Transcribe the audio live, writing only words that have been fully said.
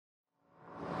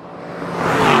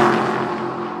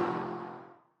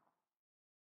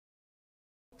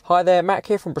Hi there, Matt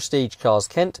here from Prestige Cars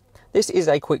Kent. This is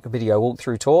a quick video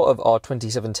walkthrough tour of our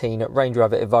 2017 Range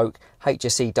Rover Evoque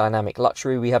HSE Dynamic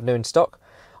Luxury we have new in stock.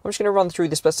 I'm just going to run through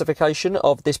the specification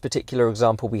of this particular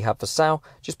example we have for sale,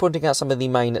 just pointing out some of the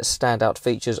main standout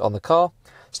features on the car.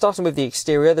 Starting with the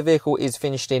exterior, the vehicle is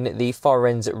finished in the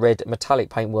Firenze red metallic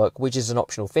paintwork, which is an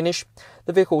optional finish.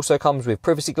 The vehicle also comes with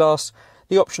privacy glass,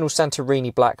 the optional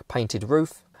Santorini black painted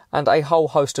roof, and a whole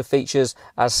host of features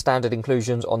as standard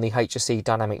inclusions on the HSE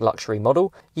Dynamic Luxury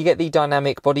model. You get the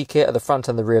dynamic body kit at the front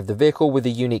and the rear of the vehicle with a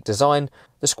unique design,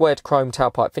 the squared chrome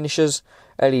tailpipe finishes,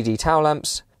 LED tail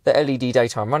lamps, the LED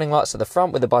daytime running lights at the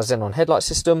front with the bi-xenon headlight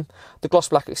system, the gloss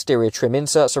black exterior trim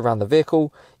inserts around the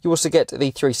vehicle. You also get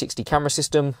the 360 camera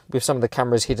system with some of the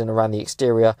cameras hidden around the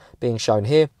exterior being shown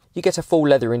here. You get a full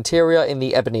leather interior in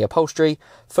the ebony upholstery,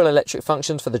 full electric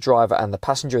functions for the driver and the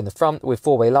passenger in the front with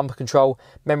four-way lumbar control,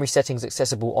 memory settings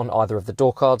accessible on either of the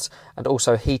door cards, and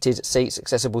also heated seats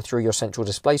accessible through your central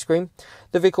display screen.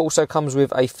 The vehicle also comes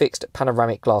with a fixed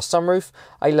panoramic glass sunroof,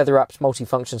 a leather-wrapped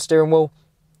multi-function steering wheel,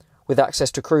 with access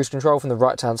to cruise control from the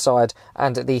right-hand side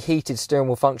and the heated steering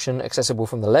wheel function accessible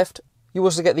from the left. You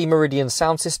also get the Meridian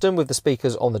sound system with the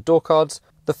speakers on the door cards,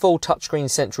 the full touchscreen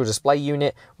central display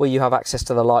unit where you have access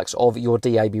to the likes of your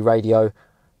DAB radio,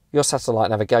 your satellite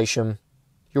navigation,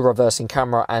 your reversing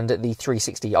camera and the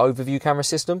 360 overview camera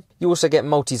system. You also get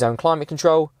multi-zone climate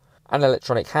control, an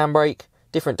electronic handbrake,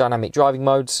 different dynamic driving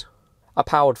modes, a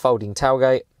powered folding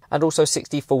tailgate, and also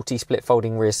 60/40 split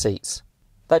folding rear seats.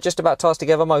 That just about ties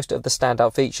together most of the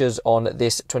standout features on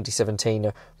this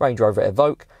 2017 Range Rover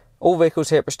Evoque. All vehicles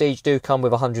here at Prestige do come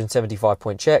with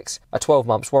 175-point checks, a 12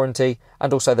 months warranty,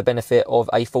 and also the benefit of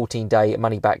a 14-day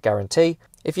money-back guarantee.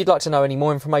 If you'd like to know any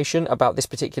more information about this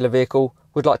particular vehicle,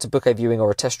 would like to book a viewing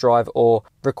or a test drive, or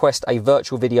request a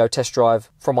virtual video test drive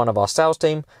from one of our sales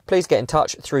team, please get in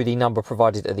touch through the number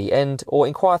provided at the end, or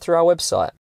inquire through our website.